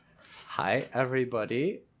Hi,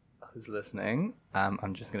 everybody who's listening.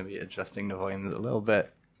 I'm just going to be adjusting the volumes a little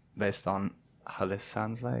bit based on how this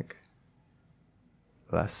sounds like.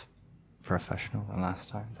 Less professional than last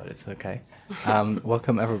time, but it's okay.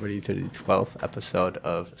 Welcome, everybody, to the 12th episode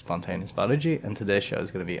of Spontaneous Biology, and today's show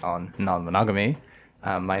is going to be on non-monogamy.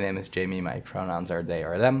 My name is Jamie. My pronouns are they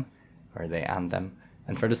or them, or they and them.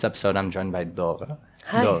 And for this episode, I'm joined by Dora.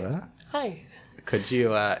 Hi. Dora. Hi. Could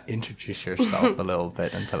you introduce yourself a little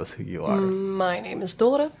bit and tell us who you are? My name is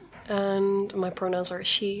Dora, and my pronouns are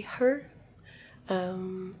she, her.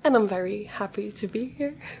 And I'm very happy to be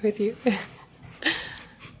here with you.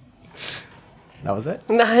 That was it?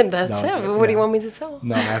 That's it. What do you want me to tell?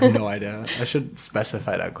 No, I have no idea. I should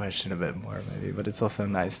specify that question a bit more, maybe. But it's also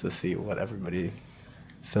nice to see what everybody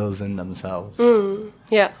fills in themselves.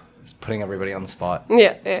 Yeah. It's putting everybody on the spot.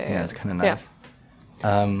 Yeah, it's kind of nice.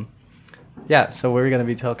 So we're going to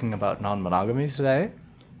be talking about non-monogamy today.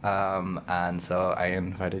 And so I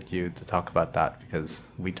invited you to talk about that because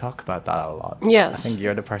we talk about that a lot. Yes. I think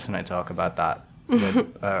you're the person I talk about that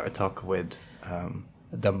with,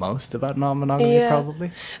 the most about non-monogamy,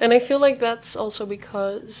 probably. And I feel like that's also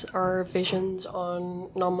because our visions on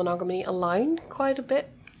non-monogamy align quite a bit.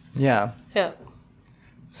 Yeah. Yeah.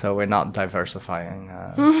 So we're not diversifying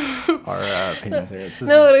our opinions here.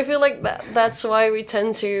 No, but I feel like that's why we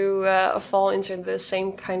tend to fall into the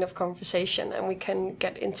same kind of conversation, and we can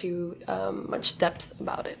get into much depth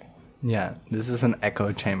about it. Yeah, this is an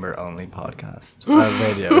echo chamber only podcast. A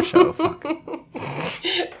radio show, fuck.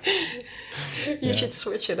 You should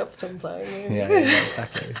switch it up sometime. Yeah,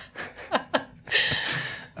 exactly.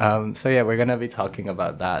 We're going to be talking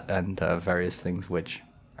about that and various things which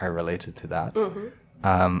are related to that.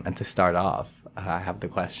 And to start off, I have the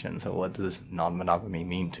question. So what does non-monogamy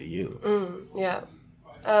mean to you?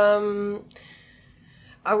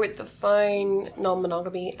 I would define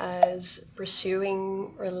non-monogamy as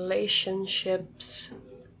pursuing relationships,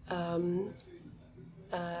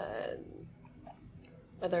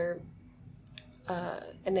 whether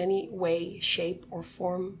in any way, shape, or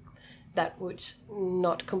form that would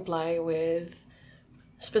not comply with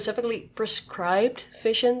specifically prescribed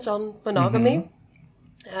visions on monogamy.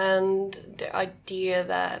 And the idea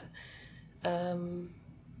that,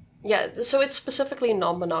 so it's specifically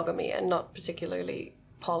non-monogamy and not particularly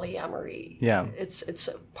polyamory. Yeah. It's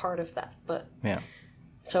a part of that, but yeah.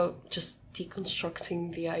 So just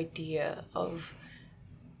deconstructing the idea of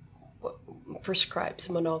what prescribed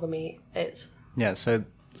monogamy is. Yeah, so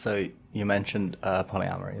you mentioned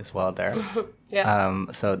polyamory as well there.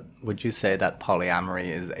 Yeah. So would you say that polyamory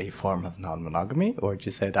is a form of non-monogamy, or would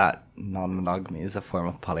you say that non-monogamy is a form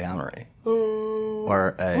of polyamory?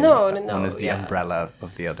 Or one is the umbrella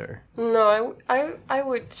of the other? No, I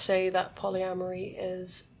would say that polyamory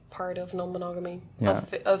is part of non-monogamy,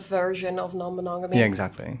 a version of non-monogamy. Yeah,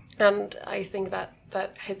 exactly. And I think that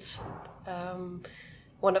hits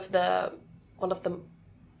one of the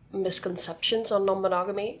misconceptions on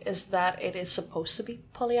non-monogamy is that it is supposed to be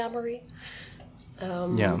polyamory.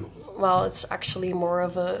 Well, it's actually more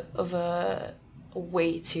of a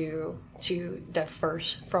way to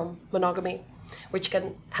diverse from monogamy, which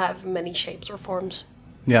can have many shapes or forms.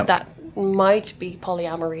 Yeah. That might be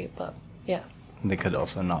polyamory, but yeah. They could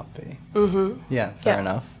also not be. Yeah, fair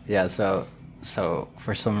enough. Yeah, so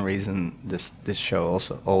for some reason this show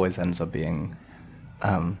also always ends up being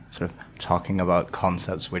sort of talking about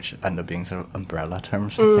concepts which end up being sort of umbrella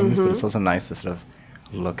terms for things, but it's also nice to sort of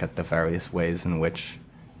look at the various ways in which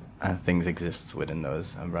things exist within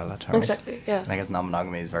those umbrella terms. Exactly, yeah. And I guess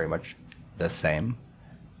non-monogamy is very much the same,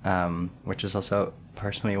 which is also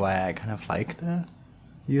personally why I kind of like the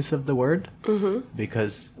use of the word,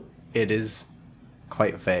 because it is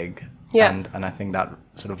quite vague. Yeah. And I think that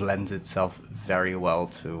sort of lends itself very well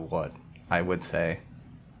to what I would say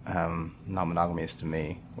non-monogamy is to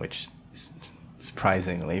me, which is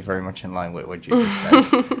surprisingly very much in line with what you just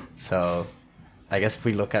said. So I guess if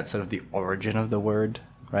we look at sort of the origin of the word,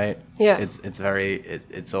 right? Yeah.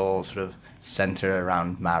 It's all sort of centered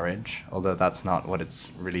around marriage, although that's not what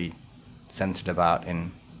it's really centered about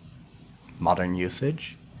in modern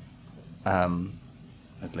usage.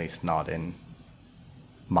 At least not in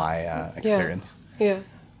my experience. Yeah.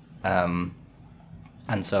 And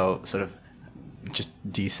so sort of just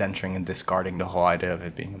decentering and discarding the whole idea of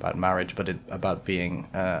it being about marriage, but about being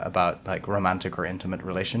about like romantic or intimate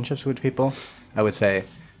relationships with people. I would say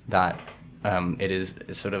that it is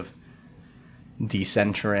sort of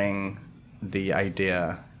decentering the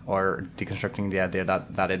idea or deconstructing the idea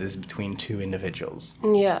that it is between two individuals.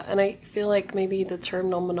 Yeah, and I feel like maybe the term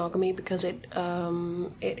non-monogamy, because it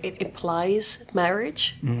implies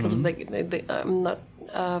marriage, because of the I'm not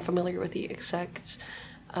familiar with the exact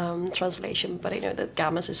translation, but I know that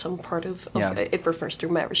gammas is some part of it refers to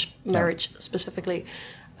marriage specifically,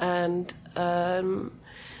 and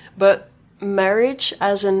but marriage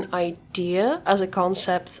as an idea, as a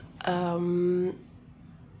concept,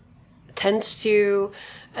 tends to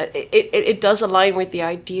it does align with the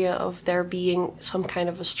idea of there being some kind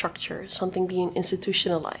of a structure, something being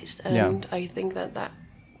institutionalized, and I think that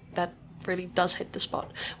really does hit the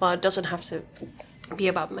spot. Well, it doesn't have to be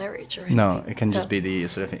about marriage or anything. No, it can just be the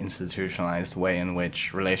sort of institutionalized way in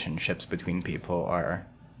which relationships between people are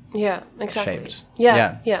shaped.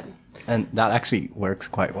 Yeah. And that actually works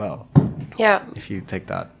quite well. Yeah. If you take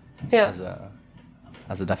that as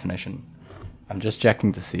a definition. I'm just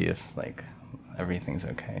checking to see if like everything's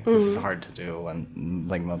okay. This is hard to do when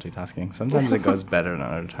like multitasking. Sometimes it goes better than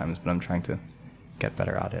other times, but I'm trying to get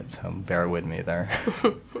better at it, so bear with me there.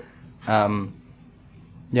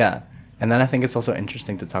 And then I think it's also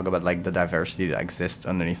interesting to talk about like the diversity that exists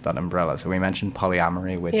underneath that umbrella. So we mentioned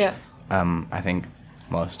polyamory, which I think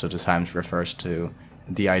most of the times refers to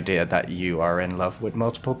the idea that you are in love with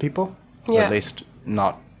multiple people, or at least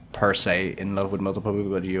not per se in love with multiple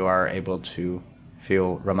people, but you are able to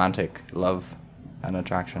feel romantic love and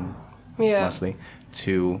attraction mostly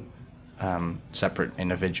to separate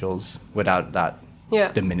individuals without that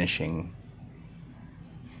diminishing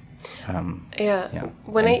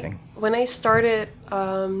when I started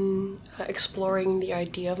exploring the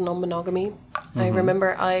idea of non-monogamy, I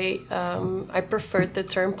remember I preferred the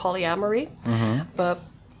term polyamory, but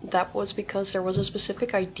that was because there was a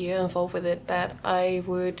specific idea involved with it that I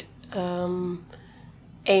would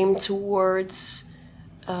aim towards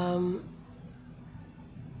a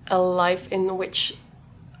life in which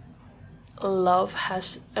love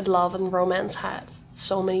and romance have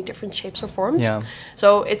so many different shapes or forms. Yeah.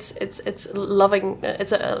 So it's loving.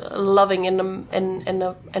 It's a loving in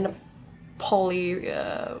a poly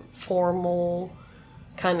formal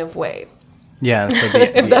kind of way. Yeah. So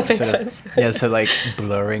if that makes sense. So like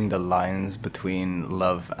blurring the lines between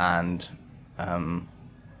love and,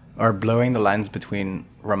 or blurring the lines between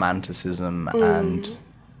romanticism and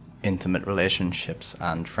intimate relationships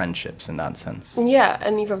and friendships in that sense. Yeah,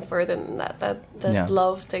 and even further than that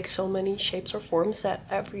love takes so many shapes or forms that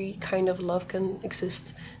every kind of love can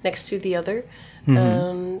exist next to the other.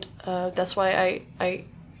 And that's why I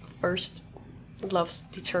first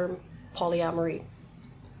loved the term polyamory,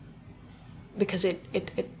 because it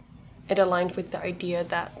aligned with the idea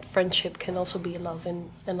that friendship can also be love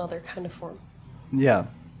in another kind of form. Yeah.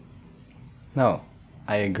 No,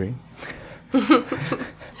 I agree.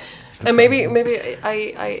 And maybe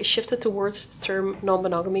I shifted towards the term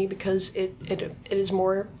non-monogamy because it is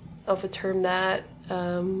more of a term that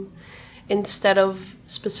instead of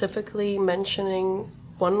specifically mentioning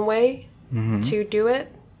one way to do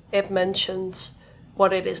it, it mentions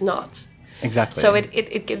what it is not. Exactly. So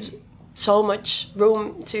it gives so much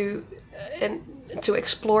room to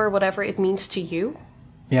explore whatever it means to you.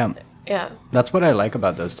 Yeah. Yeah. That's what I like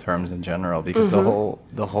about those terms in general, because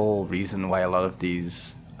the whole reason why a lot of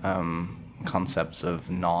these concepts of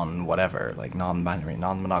non-whatever, like non-binary,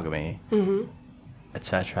 non-monogamy,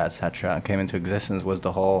 etc., came into existence was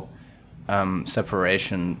the whole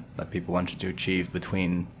separation that people wanted to achieve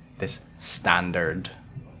between this standard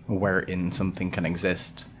wherein something can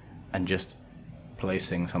exist and just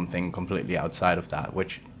placing something completely outside of that,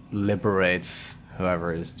 which liberates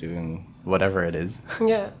whoever is doing whatever it is.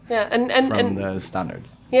 And the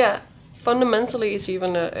standards. Yeah. Fundamentally, it's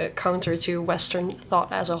even a counter to Western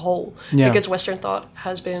thought as a whole, because Western thought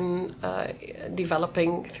has been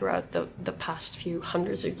developing throughout the past few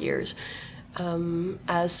hundreds of years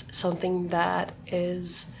as something that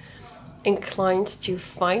is inclined to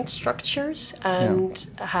find structures and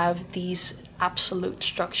have these absolute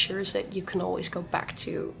structures that you can always go back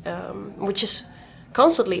to, which is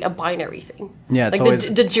constantly a binary thing. Yeah, it's like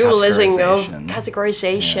always the dualism of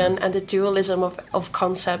categorization and the dualism of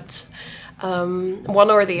concepts,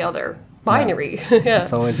 one or the other, binary.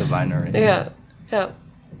 It's always a binary. Yeah.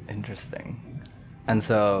 Interesting. And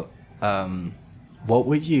so, what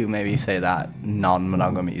would you maybe say that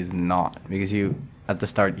non-monogamy is not? Because at the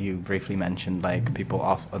start you briefly mentioned like people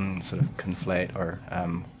often sort of conflate or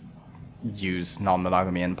use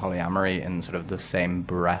non-monogamy and polyamory in sort of the same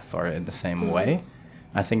breath or in the same way.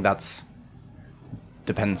 I think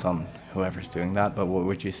depends on whoever's doing that, but what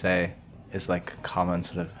would you say is like common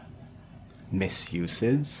sort of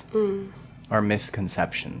misuses or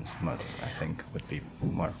misconceptions, I think would be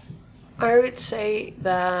more. I would say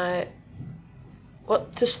that, well,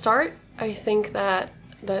 to start, I think that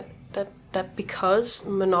because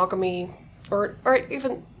monogamy, or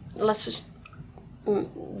even let's just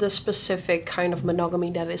the specific kind of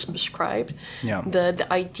monogamy that is prescribed. Yeah. The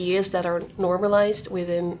ideas that are normalized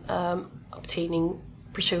within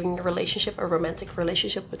pursuing a relationship, a romantic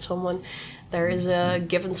relationship with someone. There is a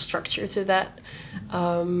given structure to that,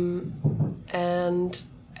 and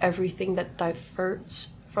everything that diverts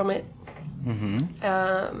from it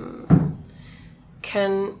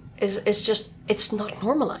it's not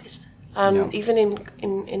normalized. And even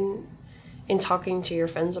in talking to your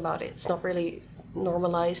friends about it, it's not really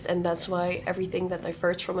normalized, and that's why everything that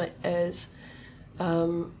diverts from it is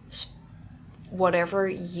whatever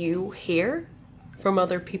you hear from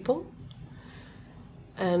other people,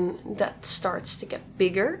 and that starts to get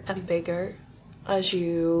bigger and bigger as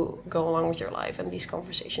you go along with your life and these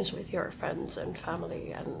conversations with your friends and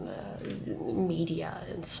family and media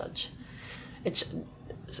and such. It's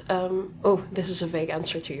this is a vague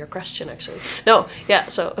answer to your question, actually. No, yeah,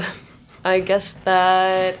 so I guess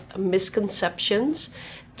that misconceptions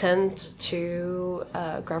tend to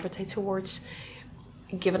gravitate towards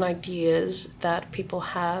given ideas that people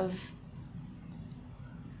have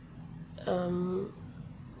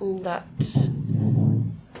that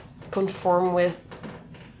conform with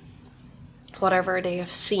whatever they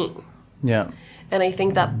have seen. Yeah. And I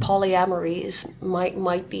think that polyamory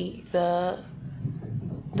might be the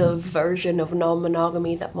version of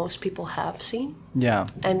non-monogamy that most people have seen. Yeah.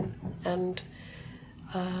 And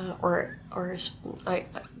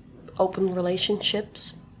open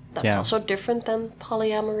relationships. That's also different than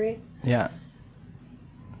polyamory. Yeah.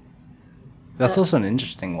 That's also an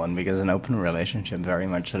interesting one, because an open relationship very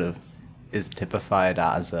much sort of is typified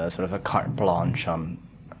as a sort of a carte blanche on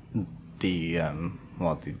you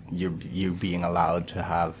being allowed to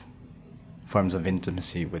have forms of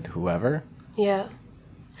intimacy with whoever. Yeah.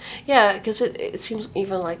 Yeah, because it seems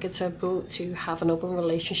even like it's a taboo to have an open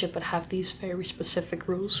relationship but have these very specific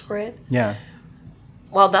rules for it. Yeah.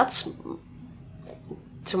 Well, that's,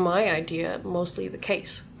 to my idea, mostly the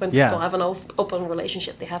case. When people have an open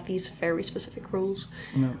relationship, they have these very specific rules.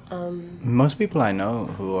 Yeah. Most people I know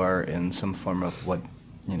who are in some form of what,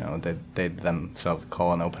 they themselves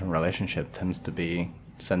call an open relationship tends to be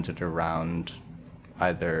centered around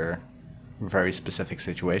either very specific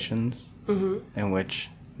situations in which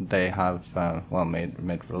they have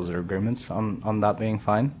made rules or agreements on that being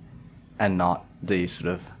fine, and not the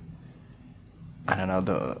sort of, I don't know,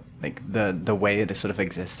 the way it sort of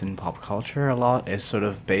exists in pop culture a lot is sort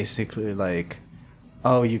of basically like,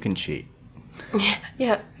 oh, you can cheat.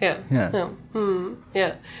 Yeah.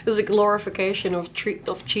 It's a glorification of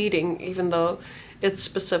cheating, even though it's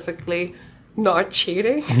specifically not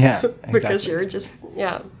cheating. Yeah, exactly. Because you're just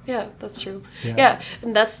that's true. Yeah,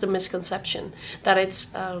 and that's the misconception, that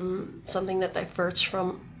it's something that diverts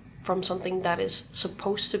from something that is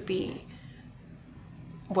supposed to be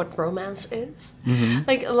what romance is.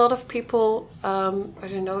 Like a lot of people, I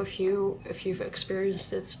don't know if you've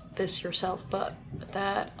experienced this yourself, but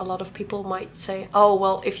that a lot of people might say, oh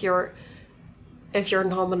well, if you're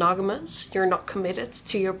non-monogamous, you're not committed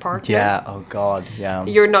to your partner. Yeah, oh god, yeah.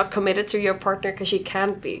 You're not committed to your partner because you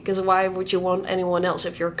can't be, because why would you want anyone else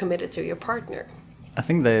if you're committed to your partner? I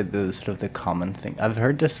think the sort of the common thing, I've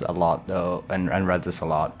heard this a lot though, and read this a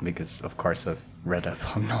lot because of course I've read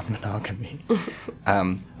up on non-monogamy.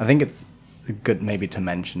 I think it's good maybe to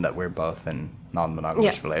mention that we're both in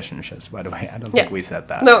non-monogamous relationships, by the way. I don't think we said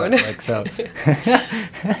that. No. So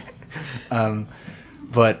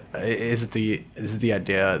but is the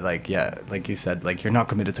idea, like you said, like you're not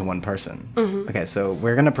committed to one person. Okay, so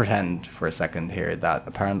we're gonna pretend for a second here that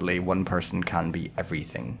apparently one person can be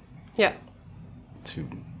everything. Yeah. To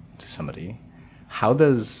somebody. How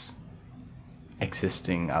does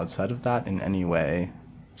existing outside of that in any way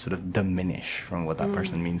sort of diminish from what that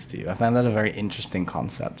person means to you? I find that a very interesting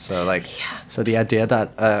concept. So so the idea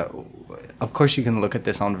that of course you can look at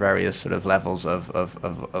this on various sort of levels of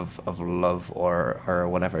love or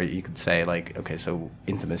whatever. You could say, like, okay, so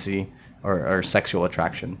intimacy or sexual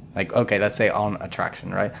attraction. Like, okay, let's say on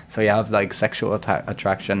attraction, right? So you have like sexual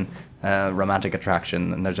attraction, romantic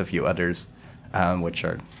attraction, and there's a few others which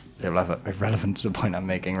are irrelevant to the point I'm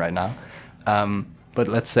making right now. But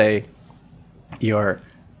let's say you're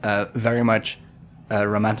very much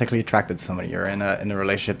romantically attracted to somebody. You're in a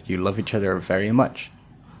relationship. You love each other very much,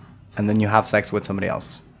 and then you have sex with somebody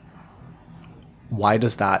else. Why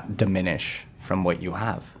does that diminish from what you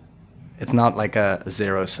have? It's not like a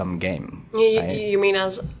zero-sum game. You mean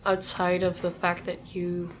as outside of the fact that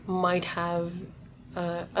you might have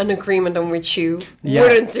an agreement on which you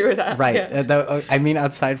wouldn't do that. Right. Yeah. I mean,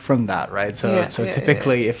 aside from that, right? So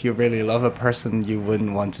typically, if you really love a person, you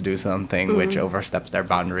wouldn't want to do something which oversteps their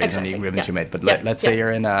boundaries and the agreement you made. But let's say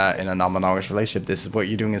you're in a non-monogamous relationship. This is what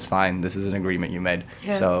you're doing is fine. This is an agreement you made.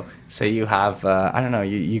 Yeah. So say you have, I don't know,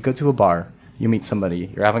 you go to a bar, you meet somebody,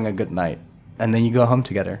 you're having a good night, and then you go home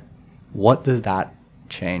together. What does that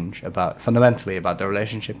change fundamentally about the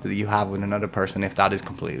relationship that you have with another person if that is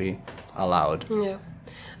completely allowed? Yeah,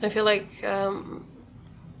 I feel like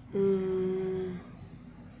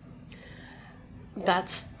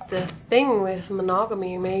that's the thing with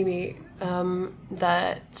monogamy, maybe,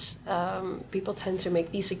 that people tend to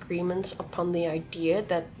make these agreements upon the idea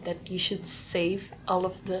that you should save all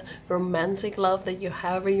of the romantic love that you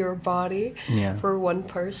have in your body for one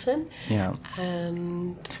person. Yeah.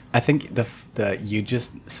 And I think you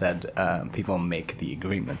just said people make the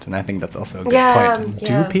agreement, and I think that's also a good point.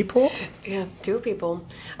 Yeah. Do people? Yeah, do people.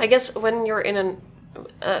 I guess when you're in an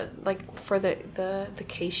like for the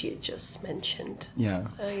case you just mentioned,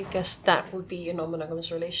 I guess that would be a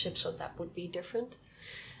non-monogamous relationship, so that would be different.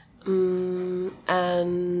 And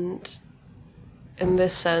in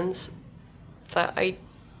this sense, the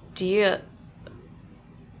idea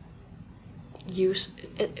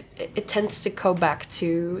it tends to go back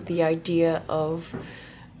to the idea of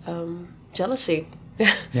jealousy.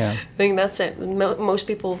 Yeah, I think that's it. Most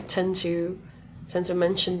people tend to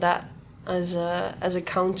mention that as a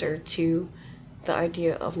counter to the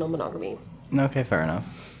idea of non-monogamy. Okay, fair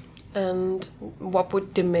enough. And what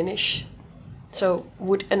would diminish? So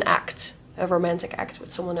would a romantic act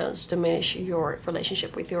with someone else, diminish your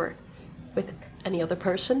relationship with any other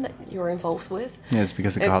person that you're involved with? Yeah, it's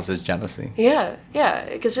because it causes jealousy. Yeah,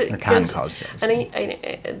 because it can cause jealousy.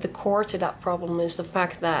 And the core to that problem is the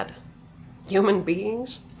fact that human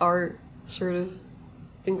beings are sort of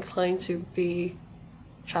inclined to be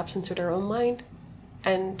trapped into their own mind,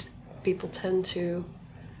 and people tend to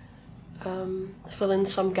fill in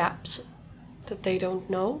some gaps that they don't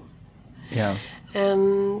know. Yeah,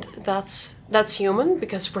 and that's human,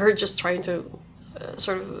 because we're just trying to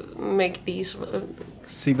sort of make these.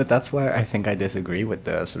 See, but that's why I think I disagree with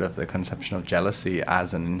the sort of the conception of jealousy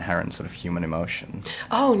as an inherent sort of human emotion.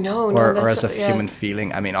 Oh no, or as a human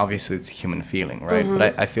feeling. I mean, obviously it's a human feeling, right? Mm-hmm.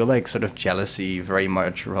 But I feel like sort of jealousy very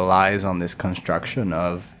much relies on this construction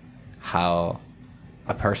of how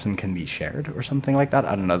a person can be shared or something like that.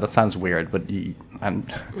 I don't know. That sounds weird, but I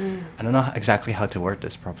don't know exactly how to word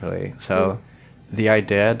this properly. So the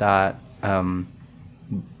idea that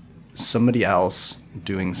somebody else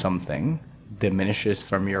doing something diminishes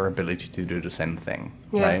from your ability to do the same thing,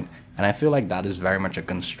 right? And I feel like that is very much a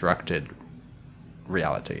constructed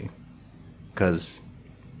reality, because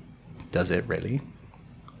does it really?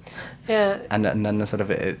 Yeah. And then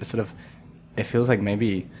it feels like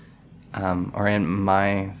maybe, or in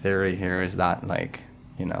my theory here is that, like,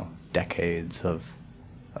 you know, decades of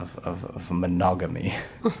monogamy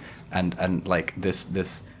and like this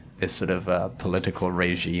sort of political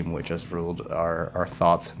regime which has ruled our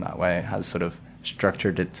thoughts in that way has sort of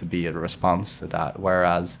structured it to be a response to that,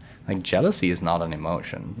 whereas like jealousy is not an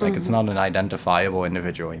emotion. Like it's not an identifiable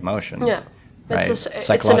individual emotion. Yeah. Right? It's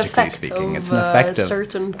an effect speaking. It's an effect of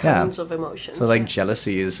certain kinds of emotions. So like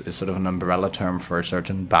jealousy is sort of an umbrella term for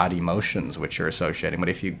certain bad emotions which you're associating. But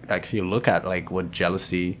if you look at like what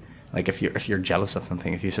jealousy, like if you're jealous of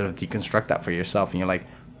something, if you sort of deconstruct that for yourself and you're like,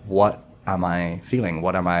 what am I feeling?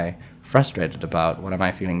 What am I frustrated about? What am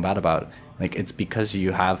I feeling bad about? Like, it's because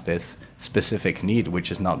you have this specific need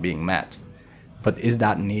which is not being met. But is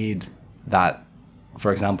that need that,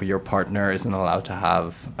 for example, your partner isn't allowed to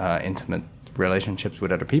have intimate relationships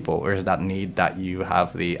with other people? Or is that need that you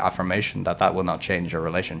have the affirmation that will not change your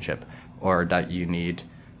relationship? Or that you need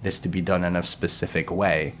this to be done in a specific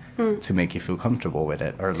way to make you feel comfortable with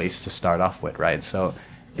it, or at least to start off with, right? So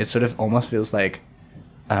it sort of almost feels like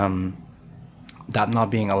that not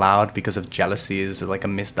being allowed because of jealousy is like a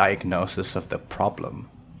misdiagnosis of the problem.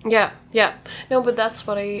 Yeah. No, but that's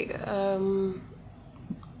what I...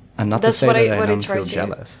 And not to say that I don't feel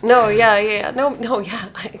jealous. No,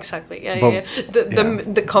 exactly.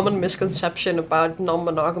 The common misconception about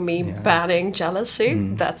non-monogamy banning jealousy,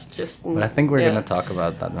 that's just... But I think we're going to talk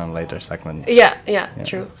about that in a later segment. Yeah,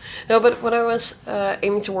 true. No, but what I was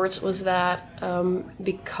aiming towards was that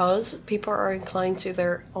because people are inclined to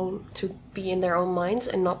be in their own minds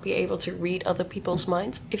and not be able to read other people's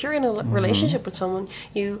minds, if you're in a relationship with someone,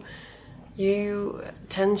 you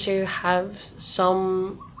tend to have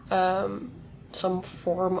some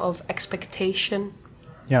form of expectation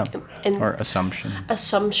Yeah. Or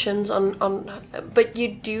assumptions on but you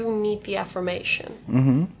do need the affirmation.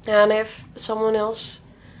 Mm-hmm. And if someone else,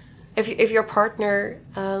 if your partner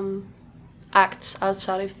acts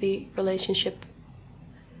outside of the relationship,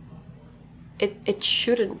 it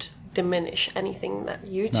shouldn't diminish anything that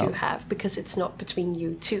you two have, because it's not between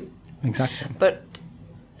you two. Exactly. But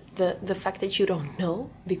the fact that you don't know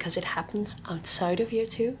because it happens outside of you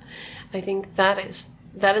two, I think that is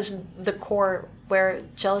the core where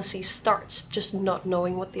jealousy starts, just not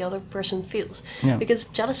knowing what the other person feels. Yeah. Because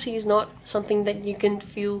jealousy is not something that you can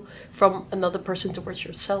feel from another person towards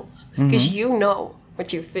yourselves, because you know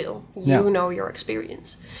what you feel, you know your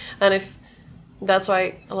experience. And if that's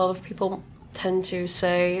why a lot of people tend to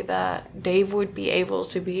say that they would be able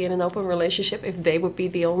to be in an open relationship if they would be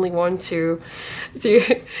the only one to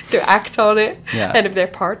act on it, and if their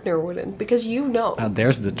partner wouldn't, because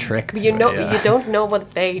there's the trick. You don't know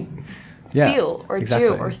what they feel or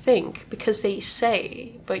do or think, because they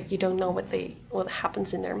say, but you don't know what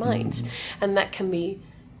happens in their minds, and that can be,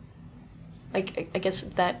 I guess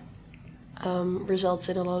that results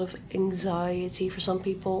in a lot of anxiety for some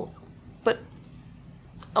people, but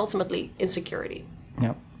ultimately insecurity.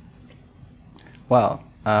 Yeah. Well,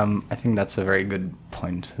 I think that's a very good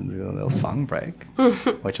point to do a little song break,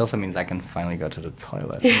 which also means I can finally go to the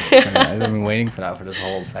toilet. I've been waiting for that for this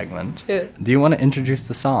whole segment. Yeah. Do you want to introduce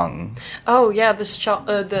the song? Oh yeah, the song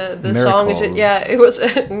is it? Yeah, it was.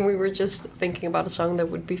 We were just thinking about a song that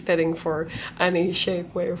would be fitting for any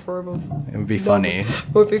shape, way, or form of. It would be funny.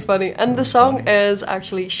 It would be funny, and the song is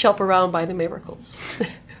actually "Shop Around" by the Miracles.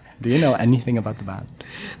 Do you know anything about the band?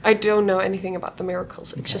 I don't know anything about the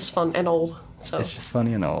Miracles. It's just fun and old. So. It's just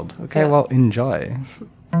funny and old. Okay, well, enjoy.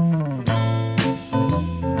 Oh,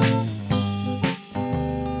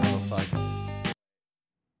 fuck.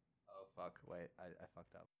 Oh, fuck. Wait, I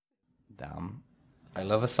fucked up. Damn. I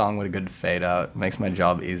love a song with a good fade out. Makes my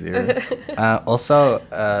job easier. Also,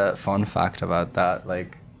 fun fact about that,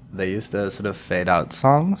 like, they used to sort of fade out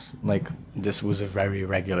songs. Like, this was a very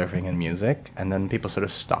regular thing in music, and then people sort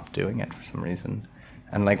of stopped doing it for some reason.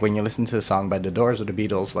 And like when you listen to a song by the Doors or the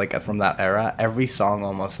Beatles, like from that era, every song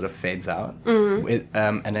almost sort of fades out.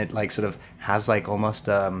 And it like sort of has like almost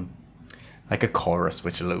like a chorus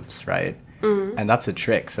which loops, right? And that's a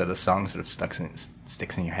trick. So the song sort of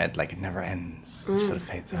sticks in your head, like it never ends. It just sort of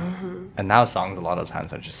fades out. And now songs a lot of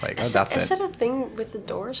times are just like, that's it. Is that a thing with the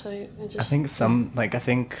Doors? I think some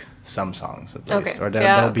songs at least, or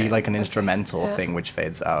there'll be like an instrumental thing which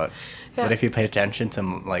fades out. Yeah. But if you pay attention to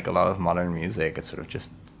like a lot of modern music, it's sort of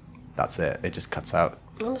just, that's it. It just cuts out.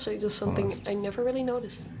 Honestly, just something I never really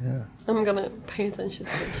noticed. Yeah. I'm gonna pay attention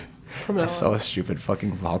to this from now on. I saw a stupid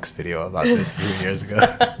fucking Vox video about this a few years ago.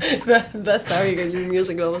 That's how you get your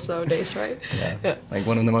music knowledge nowadays, right? Yeah. Like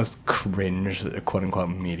one of the most cringe, quote unquote,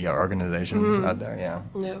 media organizations out there. Yeah.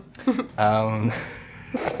 Yeah.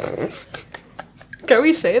 Can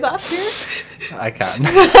we say that here? I can.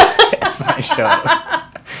 It's my show.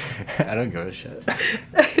 I don't give a shit.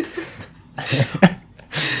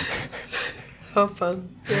 Oh, fun.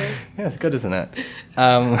 Yeah, it's good, isn't it?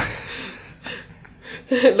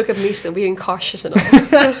 Look at me still being cautious and all.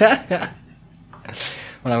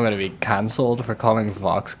 When I'm going to be cancelled for calling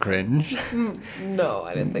Vox cringe. No,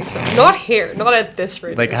 I didn't think so. Not here. Not at this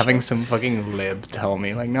radio Like having some fucking lib tell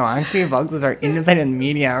me, like, no, actually Vox is our independent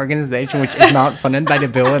media organization which is not funded by the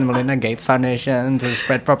Bill and Melinda Gates Foundation to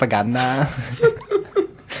spread propaganda.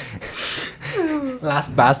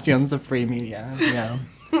 Last bastions of free media. Yeah.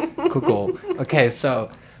 Cool. Okay,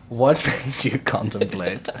 so what made you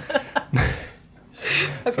contemplate?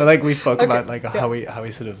 So like we spoke about like how we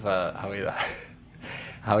sort of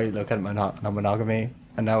how we look at non-monogamy,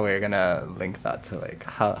 and now we're gonna link that to like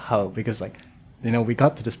how because like, you know, we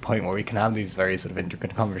got to this point where we can have these very sort of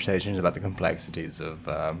intricate conversations about the complexities of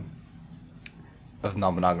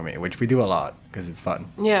non-monogamy, which we do a lot because it's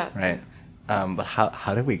fun. Yeah. Right. But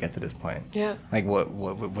how did we get to this point? Yeah. Like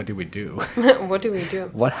what did we do? What do we do?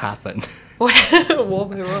 What happened? What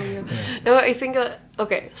went wrong? Yeah. No, I think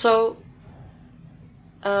okay. So,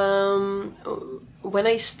 when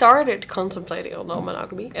I started contemplating on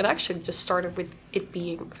non-monogamy, it actually just started with it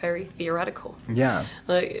being very theoretical. Yeah.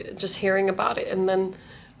 Like just hearing about it and then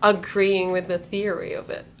agreeing with the theory of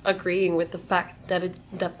it, agreeing with the fact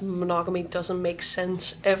that monogamy doesn't make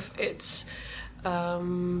sense if it's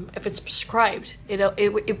prescribed.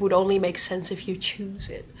 It would only make sense if you choose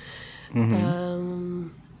it.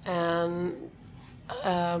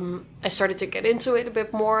 I started to get into it a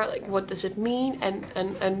bit more, like what does it mean,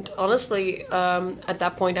 and honestly, at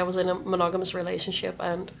that point I was in a monogamous relationship,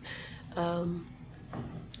 and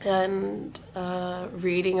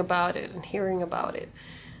reading about it and hearing about it,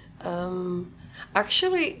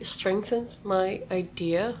 actually strengthened my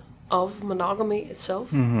idea of monogamy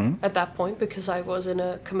itself at that point, because I was in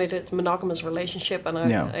a committed monogamous relationship, and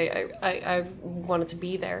I wanted to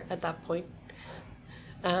be there at that point.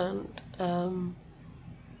 And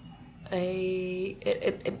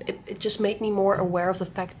it just made me more aware of the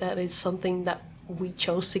fact that it's something that we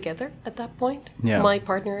chose together at that point, my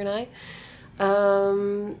partner and I.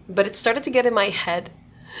 But it started to get in my head,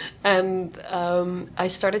 and I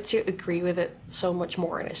started to agree with it so much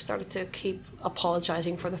more, and I started to keep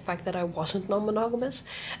apologizing for the fact that I wasn't non-monogamous.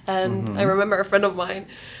 And I remember a friend of mine...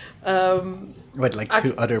 Wait, like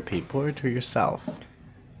to other people or to yourself?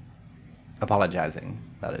 Apologizing,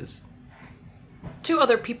 that is. To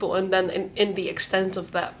other people, and then in the extent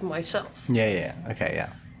of that, myself. Yeah. Okay,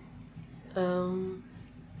 yeah.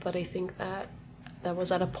 But I think that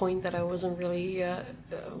was at a point that I wasn't really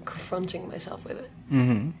confronting myself with it.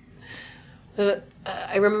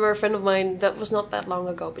 I remember a friend of mine, that was not that long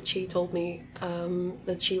ago, but she told me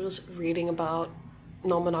that she was reading about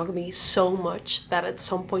non-monogamy so much that at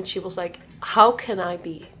some point she was like, how can I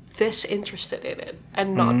be this interested in it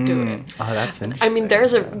and not do it? Oh, that's interesting. I mean,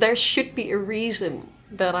 there should be a reason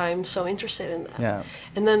that I'm so interested in that. Yeah.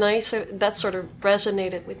 And then that sort of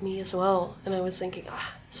resonated with me as well, and I was thinking,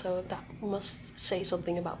 so that must say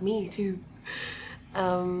something about me too.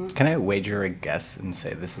 Can I wager a guess and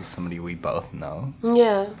say this is somebody we both know?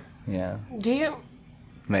 Yeah. Yeah. Do you?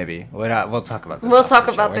 Maybe. We'll talk about this. We'll talk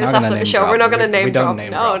about this after the show. We're not going to name drop.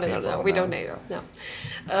 No. We don't name drop. No.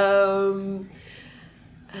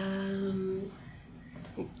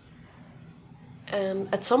 And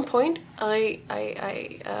at some point, I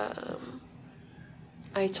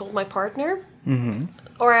told my partner,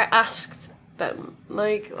 or I asked them,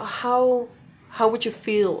 like, how would you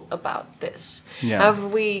feel about this? Yeah.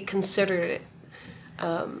 Have we considered it?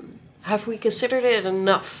 Have we considered it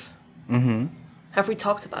enough? Have we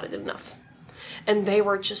talked about it enough? And they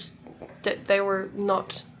were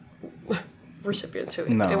not recipients to it.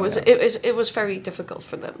 No, it was very difficult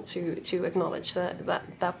for them to acknowledge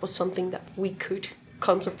that was something that we could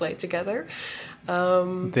contemplate together.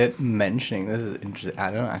 That mentioning this is interesting.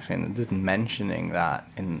 I don't actually. This mentioning that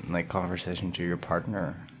in like conversation to your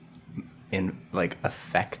partner, in like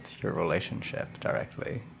affect your relationship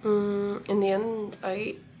directly. In the end,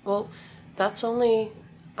 that's only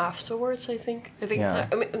afterwards. I think. Yeah.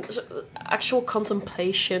 I mean, actual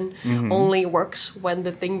contemplation only works when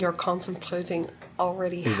the thing you're contemplating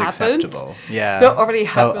already is happened. Acceptable. Yeah. No, already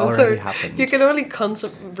happened. Already happened. You can only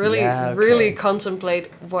really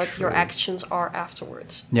contemplate what your actions are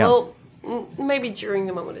afterwards. Yeah. Well, maybe during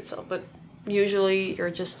the moment itself, but usually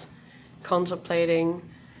you're just contemplating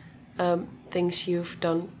things you've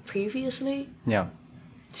done previously. Yeah.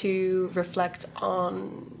 To reflect on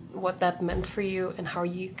what that meant for you and how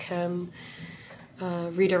you can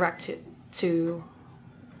redirect it to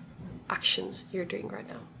actions you're doing right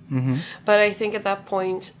now. But I think at that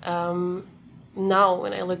point, now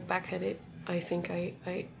when I look back at it, I think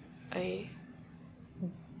I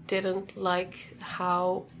didn't like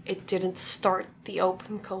how it didn't start the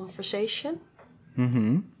open conversation.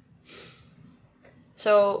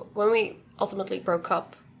 So when we ultimately broke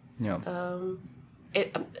up,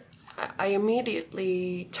 I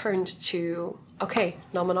immediately turned to, okay,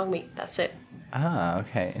 non-monogamy, that's it. Ah,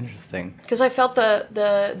 okay, interesting. Because I felt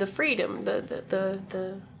the freedom,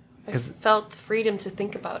 I felt freedom to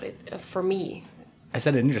think about it for me. I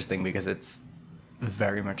said interesting because it's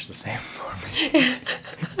very much the same for me.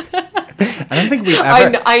 I don't think we've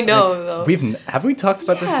ever... I know, though. Have we talked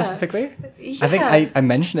about this specifically? Yeah. I think I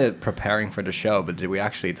mentioned it preparing for the show, but did we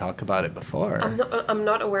actually talk about it before? I'm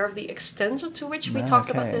not aware of the extent to which we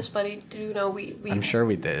talked about this, but I do know we I'm sure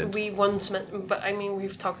we did. We once met, but I mean,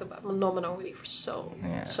 we've talked about non-monogamy for so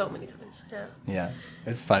many times. Yeah. Yeah.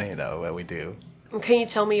 It's funny, though, what we do. Can you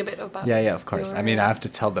tell me a bit about Yeah, of course. I mean, I have to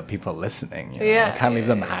tell the people listening. I can't leave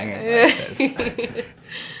them hanging like this.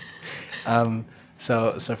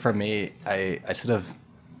 So for me, I sort of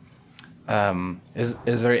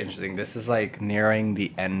is very interesting. This is like nearing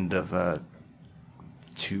the end of a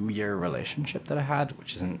 2-year relationship that I had,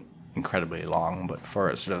 which isn't incredibly long, but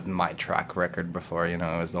for sort of my track record before, it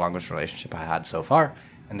was the longest relationship I had so far.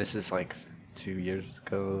 And this is like 2 years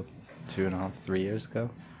ago, 2.5, 3 years ago.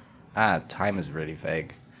 Time is really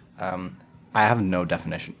vague. I have no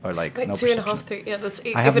definition or like no 2.5, 3. Yeah, that's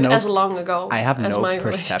even as long ago. I have no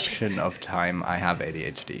perception of time. I have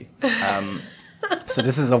ADHD. So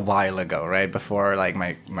this is a while ago, right before like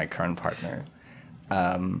my current partner,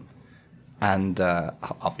 and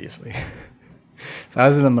obviously, so I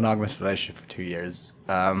was in a monogamous relationship for 2 years,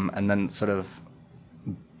 and then sort of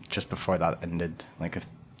just before that ended, like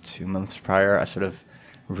 2 months prior, I sort of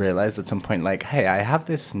realized at some point, like, hey, I have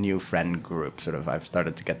this new friend group sort of I've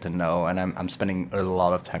started to get to know, and I'm spending a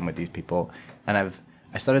lot of time with these people, and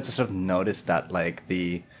I started to sort of notice that, like,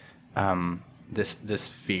 the this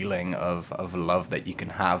feeling of love that you can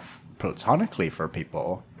have platonically for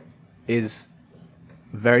people is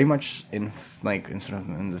very much in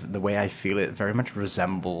the way I feel it very much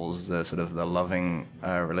resembles the sort of the loving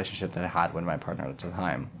relationship that I had with my partner at the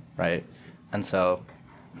time, right? And so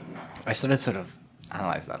I started sort of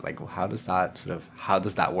analyze that, like, how does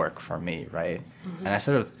that work for me, right? And I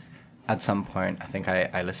sort of, at some point, I think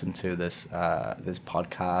I listened to this this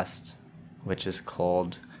podcast, which is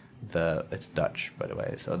called it's Dutch, by the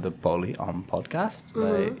way, so the Poly Om podcast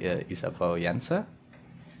by Isabel Jensen,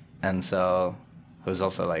 and so who's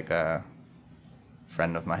also like a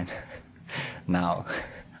friend of mine now.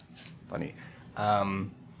 It's funny,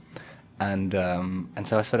 and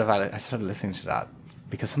so I started listening to that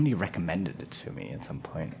because somebody recommended it to me at some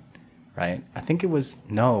point, right? I think it was,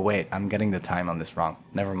 no, wait, I'm getting the time on this wrong.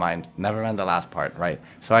 Never mind the last part, right?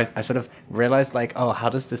 So I sort of realized, like, oh, how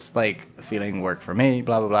does this, like, feeling work for me,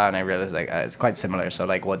 blah, blah, blah, and I realized, like, it's quite similar, so,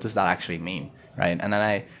 like, what does that actually mean, right? And then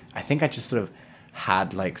I think I just sort of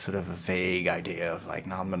had, like, sort of a vague idea of, like,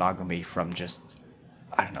 non-monogamy from just,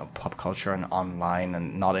 I don't know, pop culture and online,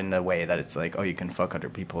 and not in the way that it's like, oh, you can fuck other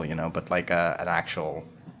people, you know, but like an actual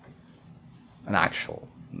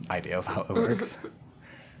idea of how it works.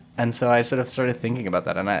 And so I sort of started thinking about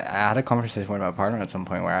that, and I had a conversation with my partner at some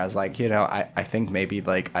point where I was like, you know, I think maybe,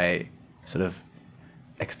 like, I sort of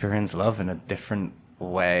experience love in a different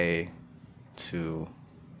way to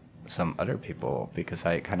some other people, because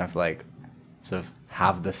I kind of, like, sort of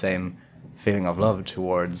have the same feeling of love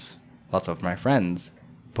towards lots of my friends,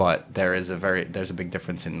 but there's a big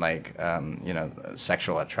difference in, like, you know,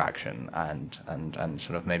 sexual attraction and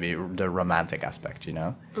sort of maybe the romantic aspect, you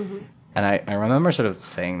know. And I remember sort of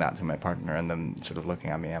saying that to my partner, and then sort of looking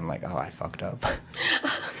at me, I'm like, oh, I fucked up.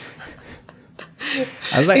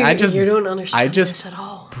 I was like, you don't understand this at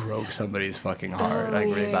all. Broke somebody's fucking heart,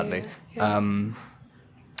 really badly. Yeah.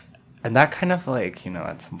 And that kind of, like, you know,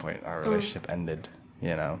 at some point our relationship ended,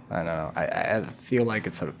 you know. I don't know. I feel like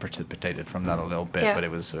it sort of precipitated from that a little bit, but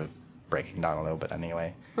it was sort of breaking down a little bit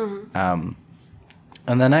anyway. And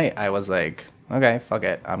then I was like, okay, fuck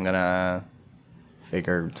it. I'm going to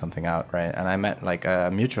figure something out, right? And I met, like, a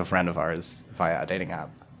mutual friend of ours via a dating app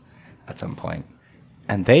at some point.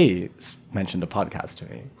 And they mentioned the podcast to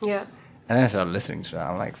me. Yeah. And then I started listening to it.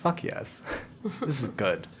 I'm like, fuck yes. This is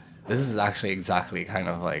good. This is actually exactly kind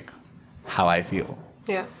of like how I feel.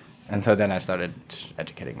 Yeah. And so then I started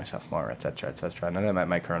educating myself more, etc., etc. And then I met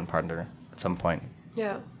my current partner at some point.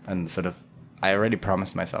 Yeah. And sort of, I already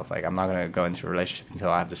promised myself, like, I'm not going to go into a relationship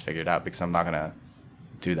until I have this figured out, because I'm not going to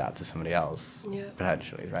do that to somebody else,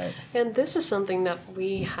 potentially, right? And this is something that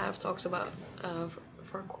we have talked about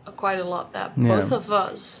for quite a lot, that both of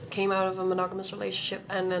us came out of a monogamous relationship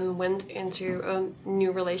and then went into a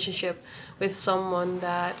new relationship with someone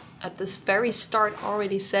that at this very start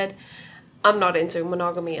already said, I'm not into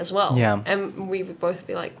monogamy as well. Yeah. And we would both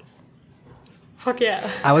be like, fuck yeah.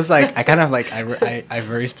 I was like, I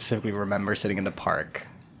very specifically remember sitting in the park.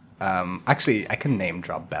 Actually, I can name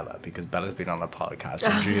drop Bella, because Bella's been on the podcast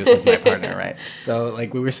and Julius is my partner, right? So,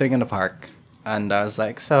 like, we were sitting in the park, and I was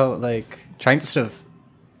like, so, like, trying to sort of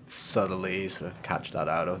subtly sort of catch that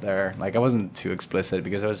out of there. Like, I wasn't too explicit,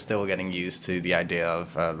 because I was still getting used to the idea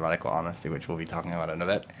of radical honesty, which we'll be talking about in a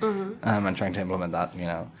bit, and trying to implement that, you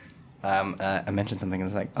know. I mentioned something, and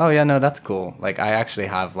it's like, oh, yeah, no, that's cool. Like, I actually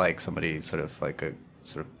have, like, somebody sort of, like, a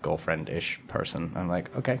sort of girlfriend-ish person. I'm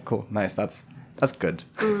like, okay, cool, nice, that's good.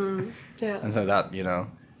 Yeah. And so that, you know.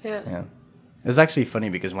 Yeah. It was actually funny,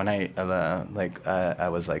 because when I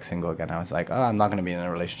was, like, single again, I was like, oh, I'm not going to be in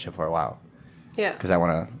a relationship for a while. Yeah. Because I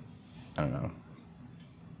want to, I don't know,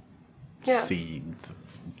 see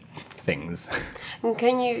things. And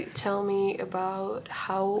can you tell me about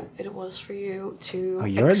how it was for you to... Oh,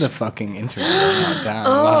 you're the fucking interviewer now. Damn.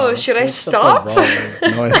 Oh, wow. Should I stop? No,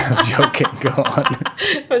 I'm joking. Go on.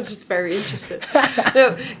 I was just very interested.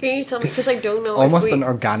 No, can you tell me, because I don't know, it's almost an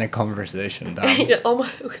organic conversation, damn. Yeah,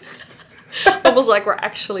 almost like we're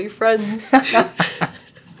actually friends.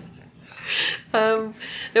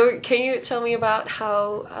 No, can you tell me about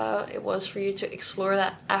how it was for you to explore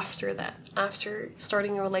that, after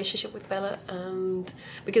starting a relationship with Bella, and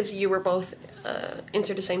because you were both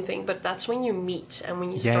into the same thing, but that's when you meet and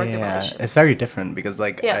when you start the relationship. It's very different, because,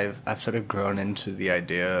 like, I've sort of grown into the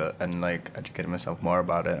idea and, like, educated myself more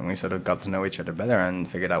about it, and we sort of got to know each other better and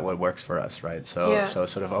figured out what works for us, right? So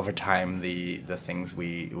sort of over time, the things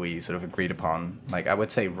we sort of agreed upon, like, I would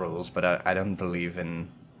say rules, but I don't believe in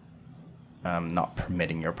not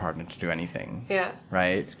permitting your partner to do anything. Yeah.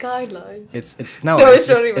 Right. It's guidelines. It's It's not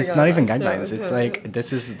even guidelines. No, it's no, like no.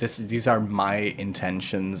 these are my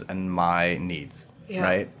intentions and my needs. Yeah.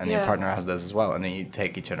 Right. And your Yeah. partner has those as well, and then you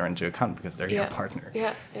take each other into account because they're your Yeah. partner.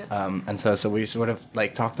 Yeah. Yeah. And so we sort of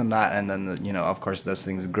like talked on that, and then of course those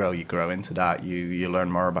things grow. You grow into that. You learn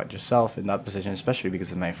more about yourself in that position, especially because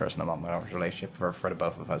it's my first non-monogamy relationship for the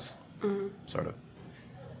both of us, sort of.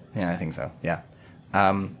 Yeah, I think so. Yeah.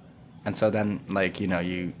 And so then like you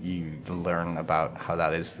learn about how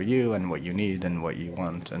that is for you and what you need and what you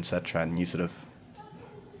want, etc. And you sort of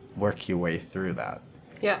work your way through that.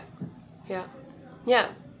 Yeah. Yeah. Yeah.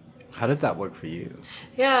 How did that work for you?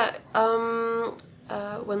 Yeah.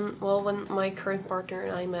 When my current partner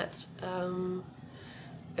and I met,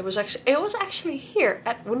 it was actually here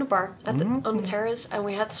at Wunderbar on the terrace, and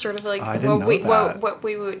we had sort of like what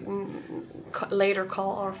we would later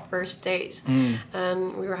call our first date,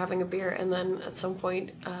 and we were having a beer, and then at some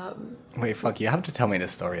point. Wait, fuck! You have to tell me the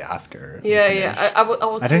story after. Yeah. I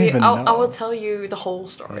will I tell you. even I know. will tell you the whole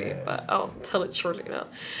story, but I'll tell it shortly now.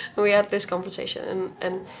 And we had this conversation,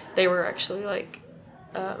 and they were actually like,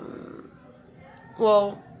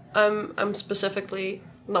 well, I'm specifically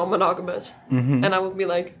non-monogamous, and I would be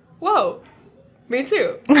like, whoa, me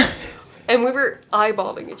too. And we were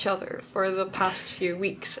eyeballing each other for the past few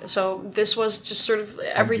weeks. So this was just sort of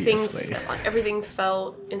everything. Obviously. Everything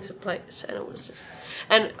fell into place, and it was just.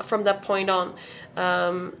 And from that point on,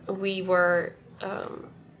 we were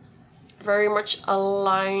very much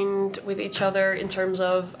aligned with each other in terms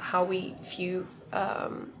of how we view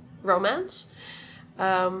romance.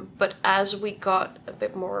 But as we got a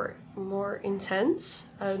bit more intense,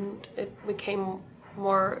 and it became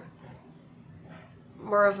more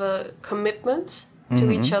of a commitment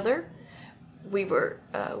to each other, we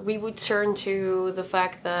would turn to the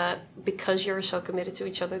fact that because you're so committed to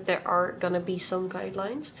each other, there are gonna be some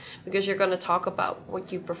guidelines, because you're gonna talk about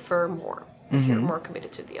what you prefer more if you're more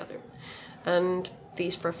committed to the other, and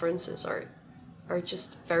these preferences are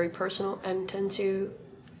just very personal and tend to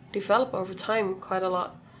develop over time quite a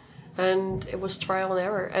lot. And it was trial and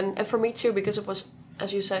error, and for me too, because it was,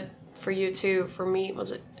 as you said, for you too. For me,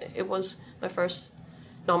 it was my first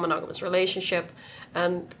non-monogamous relationship,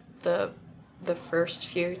 and the first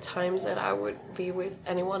few times that I would be with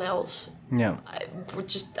anyone else,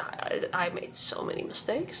 I made so many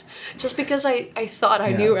mistakes just because I thought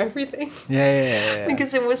I knew everything. Yeah.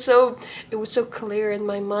 Because it was so clear in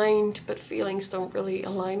my mind, but feelings don't really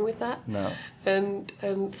align with that. No. And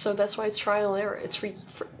so that's why it's trial and error. It's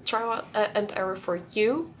for trial and error for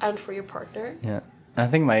you and for your partner. Yeah. I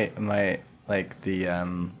think my like the I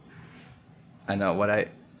know what I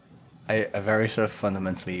very sort of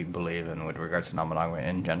fundamentally believe in with regards to non-monogamy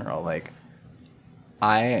in general. Like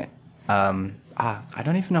I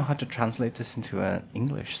don't even know how to translate this into an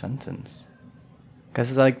English sentence, because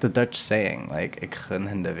it's like the Dutch saying, like ik gun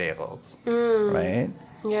hen de wereld, right?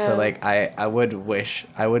 Yeah. So like I would wish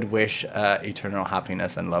eternal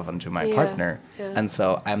happiness and love unto my partner, and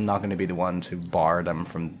so I'm not going to be the one to bar them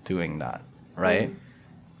from doing that, right?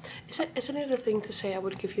 Isn't it a thing to say I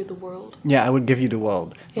would give you the world? Yeah, I would give you the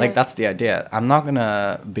world. Yeah. Like, that's the idea. I'm not going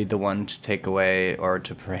to be the one to take away or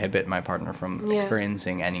to prohibit my partner from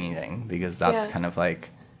experiencing anything, because that's kind of like,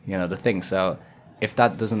 the thing. So if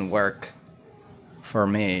that doesn't work for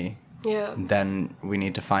me, then we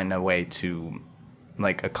need to find a way to,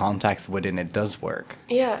 like, a context within it does work.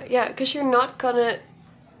 Yeah, because you're not gonna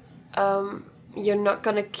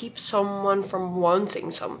keep someone from wanting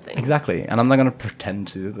something. Exactly. And I'm not going to pretend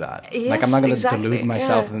to do that. Yes, like, I'm not going to exactly. delude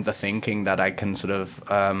myself into thinking that I can sort of,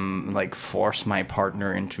 force my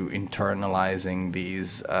partner into internalizing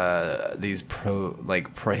these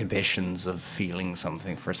prohibitions of feeling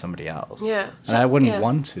something for somebody else. Yeah. And I wouldn't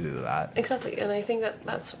want to do that. Exactly. And I think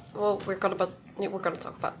that's, well, we're going to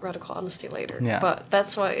talk about radical honesty later. Yeah. But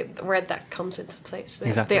that's where that comes into place.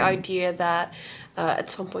 Exactly. The idea that at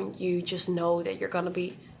some point you just know that you're gonna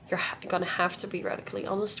have to be radically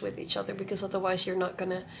honest with each other, because otherwise you're not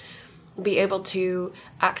gonna be able to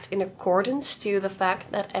act in accordance to the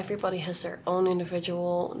fact that everybody has their own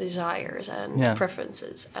individual desires and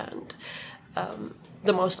preferences, and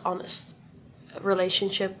the most honest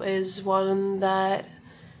relationship is one that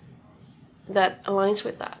aligns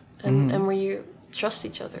with that, and where you trust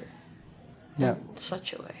each other in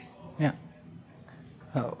such a way. Yeah.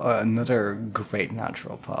 Oh, another great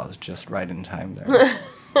natural pause, just right in time there.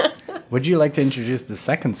 Would you like to introduce the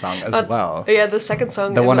second song as well? Yeah, the second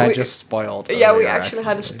song. The one I just spoiled. Yeah, we actually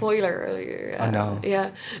had a spoiler earlier. Oh, no.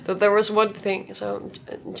 Yeah, there was one thing. So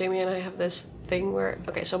Jamie and I have this thing where,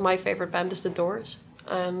 so my favorite band is The Doors.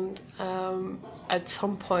 And at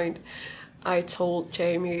some point, I told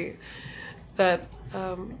Jamie that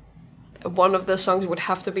one of the songs would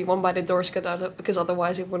have to be one by the Doors, because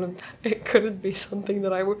otherwise it couldn't be something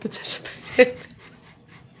that I would participate in.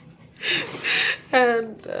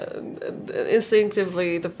 And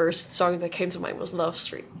instinctively, the first song that came to mind was Love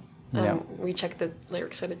Street. And we checked the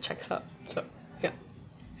lyrics and it checks out. So, yeah.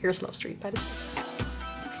 Here's Love Street by the Doors.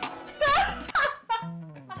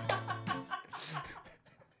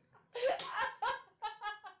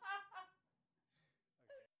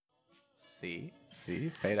 See,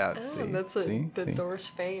 fade out. That's the Doors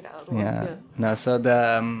fade out. Yeah. No, so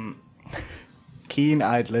the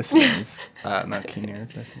keen-eyed listeners, not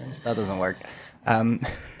keen-eared listeners, that doesn't work.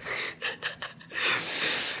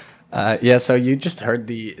 So you just heard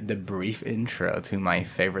the brief intro to my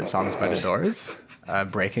favorite songs by the Doors,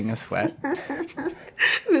 Breaking a Sweat.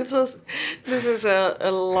 This is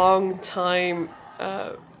a long time.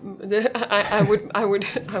 I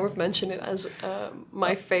would mention it as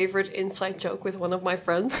my favorite inside joke with one of my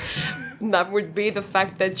friends. That would be the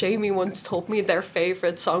fact that Jamie once told me their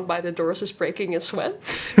favorite song by the Doors is "Breaking a Sweat,"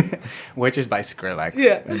 which is by Skrillex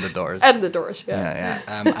and the Doors. And the Doors, yeah.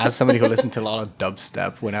 As somebody who listened to a lot of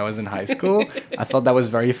dubstep when I was in high school, I thought that was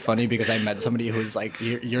very funny because I met somebody who's like,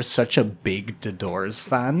 "You're such a big The Doors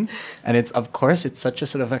fan," and it's such a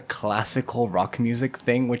sort of a classical rock music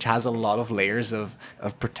thing, which has a lot of layers of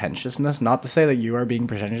pretentiousness. Not to say that you are being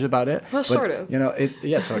pretentious about it, well, but, sort of.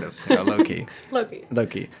 Sort of. Low key. Low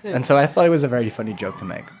key. Yeah. And so I thought it was a very funny joke to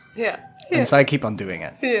make. Yeah. And so I keep on doing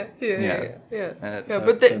it. Yeah.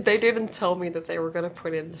 But they didn't tell me that they were gonna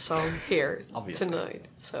put in the song here tonight.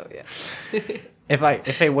 So yeah.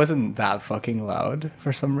 If it wasn't that fucking loud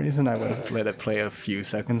for some reason, I would have let it play a few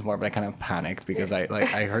seconds more. But I kind of panicked because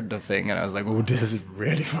I heard the thing and I was like, "Oh, this is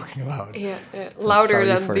really fucking loud." Yeah. Louder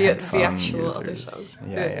than the actual other song.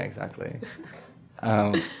 Yeah, exactly.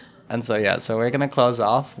 And so we're gonna close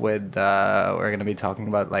off with we're gonna be talking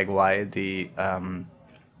about like why the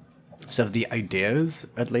sort of the ideas,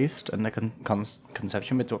 at least, and the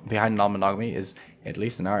conception behind non-monogamy is, at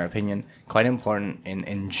least in our opinion, quite important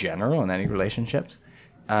in general in any relationships,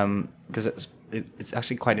 because it's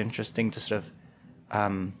actually quite interesting to sort of,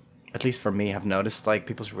 at least for me, have noticed like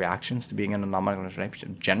people's reactions to being in a non-monogamous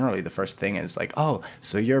relationship. Generally, the first thing is like, "Oh,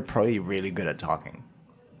 so you're probably really good at talking."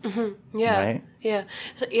 Mm-hmm. Yeah. Right? Yeah.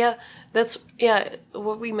 So that's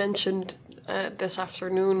what we mentioned this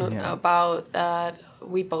afternoon about that.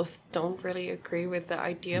 We both don't really agree with the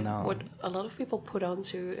idea. No. What a lot of people put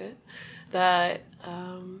onto it, that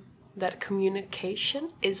that communication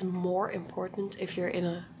is more important if you're in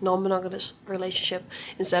a non-monogamous relationship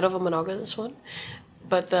instead of a monogamous one.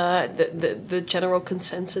 But the general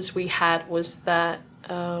consensus we had was that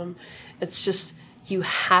it's just you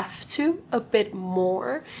have to a bit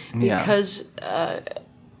more because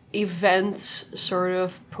events sort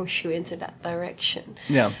of push you into that direction.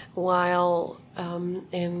 Yeah. While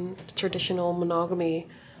in traditional monogamy,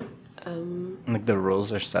 like the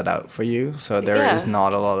rules are set out for you, so there is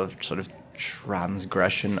not a lot of sort of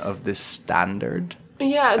transgression of this standard.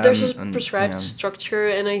 Yeah, there's a prescribed structure,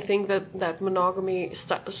 and I think that monogamy,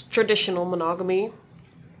 traditional monogamy,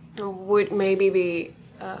 would maybe be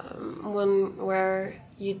one where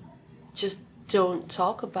you just don't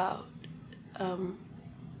talk about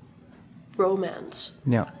romance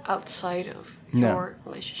outside of your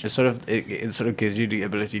relationship. It sort of gives you the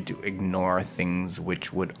ability to ignore things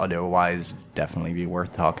which would otherwise definitely be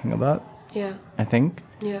worth talking about. Yeah, I think.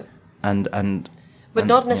 Yeah, but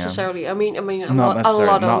not necessarily. I mean, a lot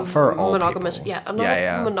of monogamous. People. Yeah, a lot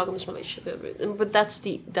of monogamous relationships. But that's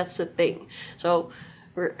the thing. So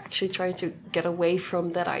we're actually trying to get away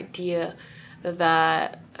from that idea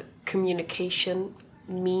that communication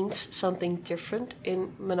means something different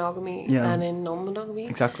in monogamy than in non-monogamy.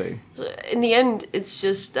 Exactly. So in the end, it's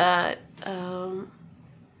just that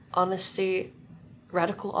honesty,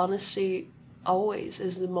 radical honesty, always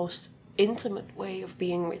is the most intimate way of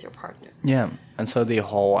being with your partner. Yeah, and so the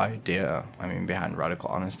whole idea, behind radical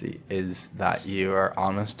honesty is that you are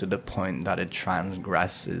honest to the point that it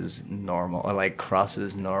transgresses normal, or like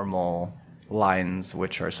crosses normal lines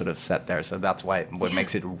which are sort of set there. So that's what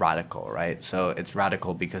makes it radical, right? So it's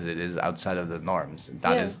radical because it is outside of the norms.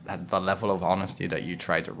 That is the level of honesty that you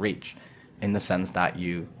try to reach, in the sense that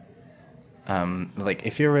you like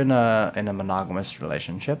if you're in a monogamous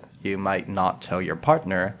relationship, you might not tell your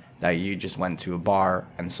partner that you just went to a bar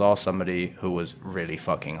and saw somebody who was really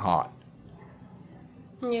fucking hot.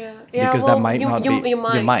 Yeah. Because that might not be. You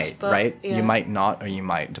might, right? Yeah. You might not, or you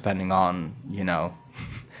might, depending on,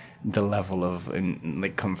 the level of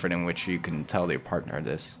comfort in which you can tell your partner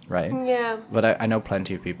this, right? Yeah. But I know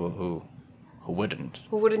plenty of people who who wouldn't.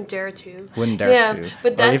 Who wouldn't dare to. Wouldn't dare to.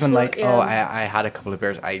 But that's or even not, like, I had a couple of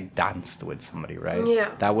beers, I danced with somebody, right?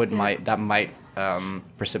 Yeah. That might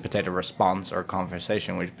precipitate a response or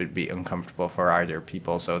conversation which would be uncomfortable for either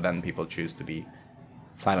people, so then people choose to be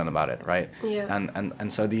silent about it, right? Yeah.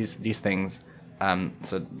 And so these things,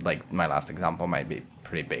 so like my last example might be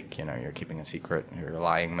pretty big, you know, you're keeping a secret, you're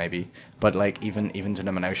lying maybe, but like even to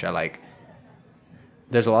the minutia, like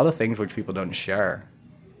there's a lot of things which people don't share,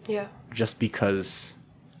 just because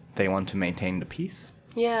they want to maintain the peace.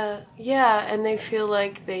 And they feel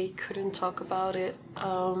like they couldn't talk about it.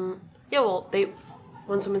 Well, they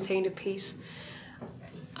want to maintain the peace.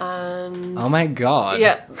 And oh my god.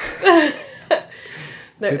 Yeah.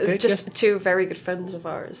 They're just two very good friends of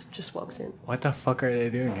ours just walked in. What the fuck are they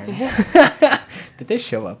doing here? Did they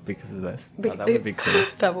show up because of this? That would be cool.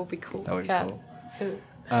 That would be cool. That would be cool.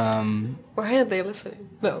 Why aren't they listening?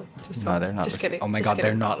 No, they're not. Just kidding. Oh my god, kidding.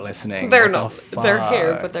 they're not listening. They're what not. The fuck? They're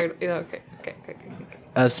here, but they're okay.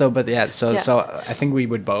 So I think we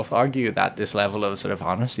would both argue that this level of sort of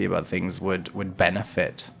honesty about things would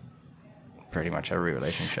benefit pretty much every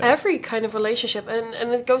relationship. Every kind of relationship, and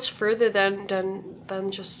it goes further than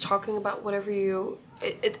just talking about whatever you.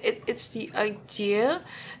 It's the idea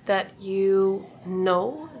that you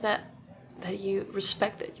know that you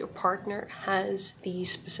respect that your partner has these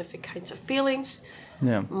specific kinds of feelings.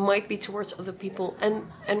 Yeah. Might be towards other people,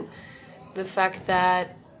 and the fact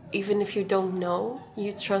that even if you don't know,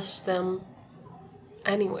 you trust them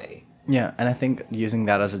anyway. Yeah, and I think using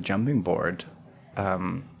that as a jumping board,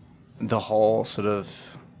 the whole sort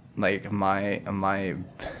of like my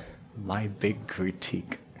big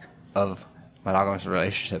critique of monogamous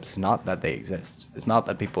relationships is not that they exist. It's not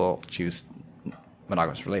that people choose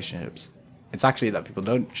monogamous relationships. It's actually that people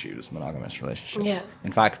don't choose monogamous relationships. Yeah.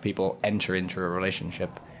 In fact, people enter into a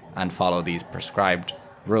relationship and follow these prescribed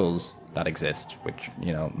rules that exist, which,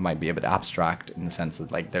 you know, might be a bit abstract in the sense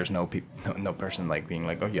that, like, there's no person, like, being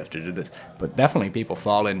like, oh, you have to do this. But definitely people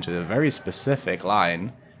fall into a very specific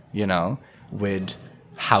line, you know, with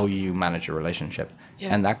how you manage a relationship.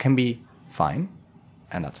 Yeah. And that can be fine,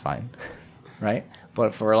 and that's fine, right?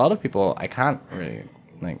 But for a lot of people, I can't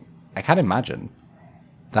imagine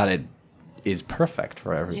that it is perfect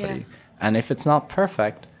for everybody. Yeah. And if it's not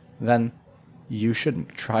perfect, then you shouldn't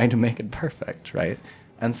try to make it perfect, right?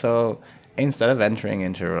 And so instead of entering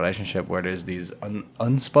into a relationship where there's these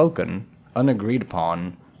unspoken, unagreed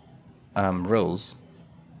upon rules,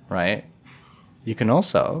 right? You can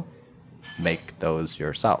also make those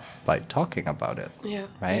yourself by talking about it,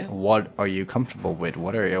 right? Yeah. What are you comfortable with?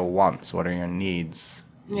 What are your wants? What are your needs?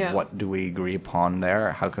 Yeah. What do we agree upon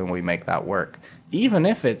there? How can we make that work? Even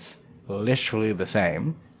if it's literally the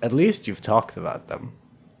same, at least you've talked about them.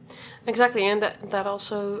 Exactly, and that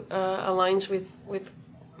also aligns with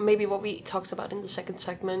maybe what we talked about in the second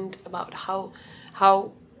segment about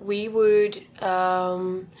how we would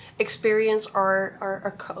experience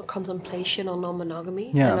our contemplation on non-monogamy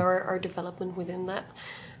and our development within that.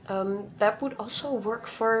 That would also work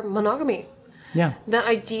for monogamy. Yeah. The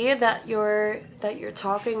idea that you're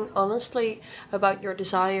talking honestly about your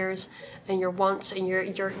desires and your wants, and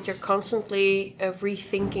you're constantly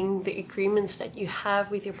rethinking the agreements that you have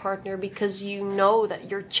with your partner, because you know that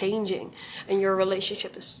you're changing and your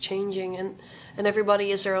relationship is changing, and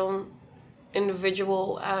everybody is their own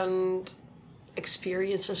individual, and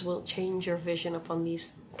experiences will change your vision upon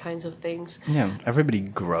these kinds of things. Yeah, everybody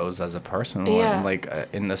grows as a person. Yeah. Like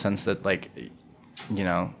in the sense that, like, you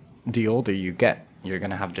know, the older you get, you're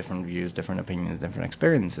going to have different views, different opinions, different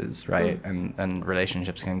experiences, right? And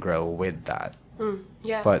relationships can grow with that.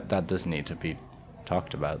 Yeah. But that does need to be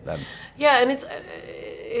talked about then. Yeah, and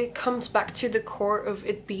it comes back to the core of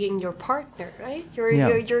it being your partner, right?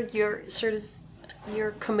 You're sort of,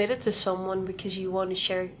 you're committed to someone because you want to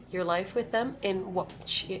share your life with them in what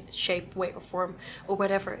shape, way, or form, or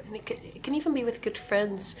whatever. And it can even be with good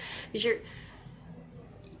friends, because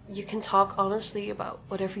you can talk honestly about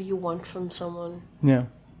whatever you want from someone. Yeah.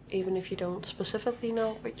 Even if you don't specifically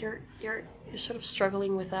know, but you're sort of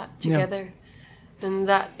struggling with that together. Yeah. And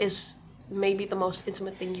that is maybe the most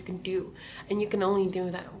intimate thing you can do. And you can only do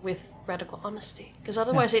that with radical honesty. Because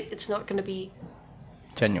otherwise it's not going to be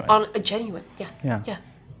genuine. Genuine, yeah. Yeah.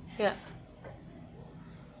 Yeah.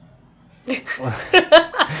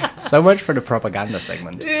 So much for the propaganda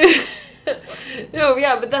segment. No,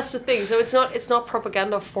 yeah, but that's the thing. So it's not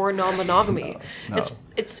propaganda for non-monogamy. No.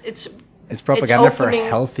 It's propaganda for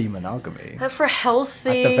healthy monogamy. For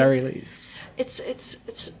healthy, at the very least.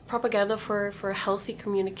 It's propaganda for healthy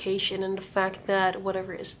communication, and the fact that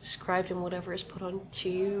whatever is described and whatever is put on to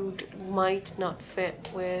you might not fit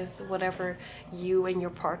with whatever you and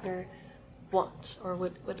your partner want or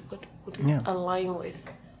would Yeah. align with.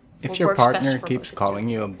 If what your works best partner for keeps both of calling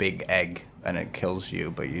you a big egg and it kills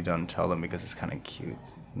you, but you don't tell them because it's kind of cute,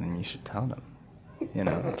 then you should tell them. You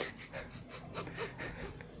know.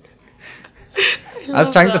 I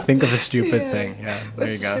was trying to think of a stupid thing. Yeah, there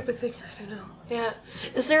What's you the go. stupid thing? I don't know. Yeah.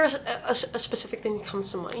 Is there a specific thing that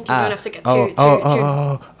comes to mind? You don't have to get too.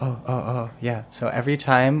 Yeah. So every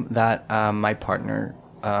time that my partner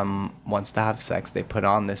wants to have sex, they put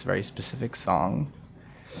on this very specific song,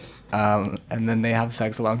 and then they have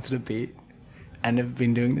sex along to the beat. And I've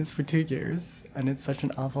been doing this for 2 years, and it's such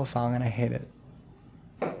an awful song, and I hate it.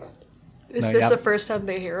 Is this the first time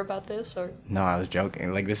they hear about this, or? No, I was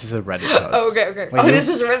joking. Like, this is a Reddit post. Oh, okay. Wait, This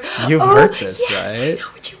is a Reddit. You've heard this, yes, right? I know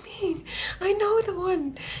what you mean. I know the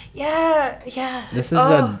one. Yeah. This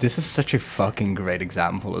is such a fucking great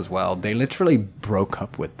example as well. They literally broke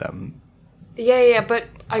up with them. Yeah, but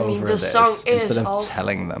I mean the song is instead of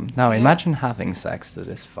telling them. Now imagine having sex to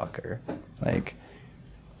this fucker. Like,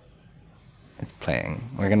 it's playing.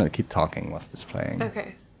 We're gonna keep talking whilst it's playing.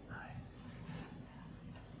 Okay.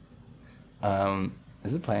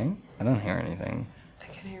 Is it playing? I don't hear anything. I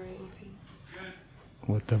can't hear anything.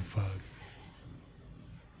 What the fuck?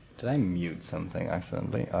 Did I mute something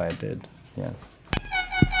accidentally? Oh, I did. Yes.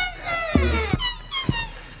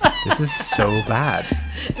 This is so bad.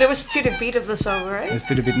 And it was to the beat of the song, right? It was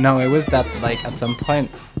to the beat. No, it was that, like, at some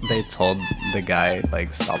point they told the guy,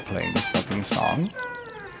 like, stop playing this fucking song.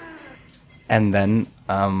 And then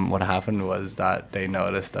what happened was that they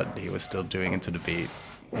noticed that he was still doing it to the beat,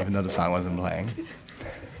 even though the song wasn't playing.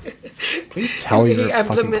 Please tell your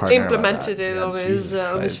fucking partner implemented it yeah, on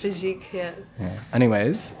his physique. Yeah.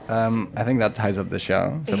 Anyways, I think that ties up the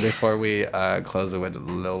show. So before we close it with a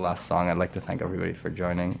little last song, I'd like to thank everybody for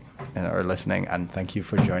joining or listening, and thank you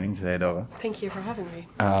for joining today, Dora. Thank you for having me.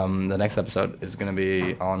 The next episode is going to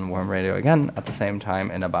be on Worm Radio again at the same time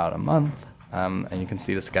in about a month. And you can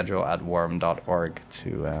see the schedule at worm.org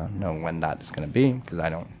to know when that is going to be, because I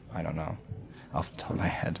don't know off the top of my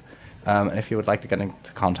head. And if you would like to get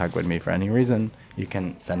into contact with me for any reason, you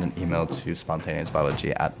can send an email to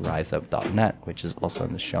spontaneousbiology@riseup.net, which is also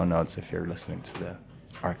in the show notes if you're listening to the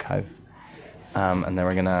archive. And then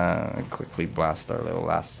we're going to quickly blast our little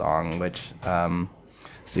last song, which,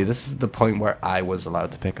 see, this is the point where I was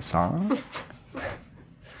allowed to pick a song.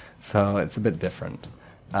 So it's a bit different.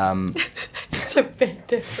 It's a bit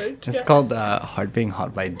different. It's called Heart Being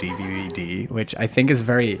Hot by DVD, which I think is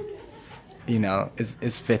very...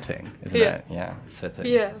 is fitting, isn't it? Yeah, it's fitting.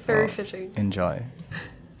 Yeah, very fitting. Enjoy.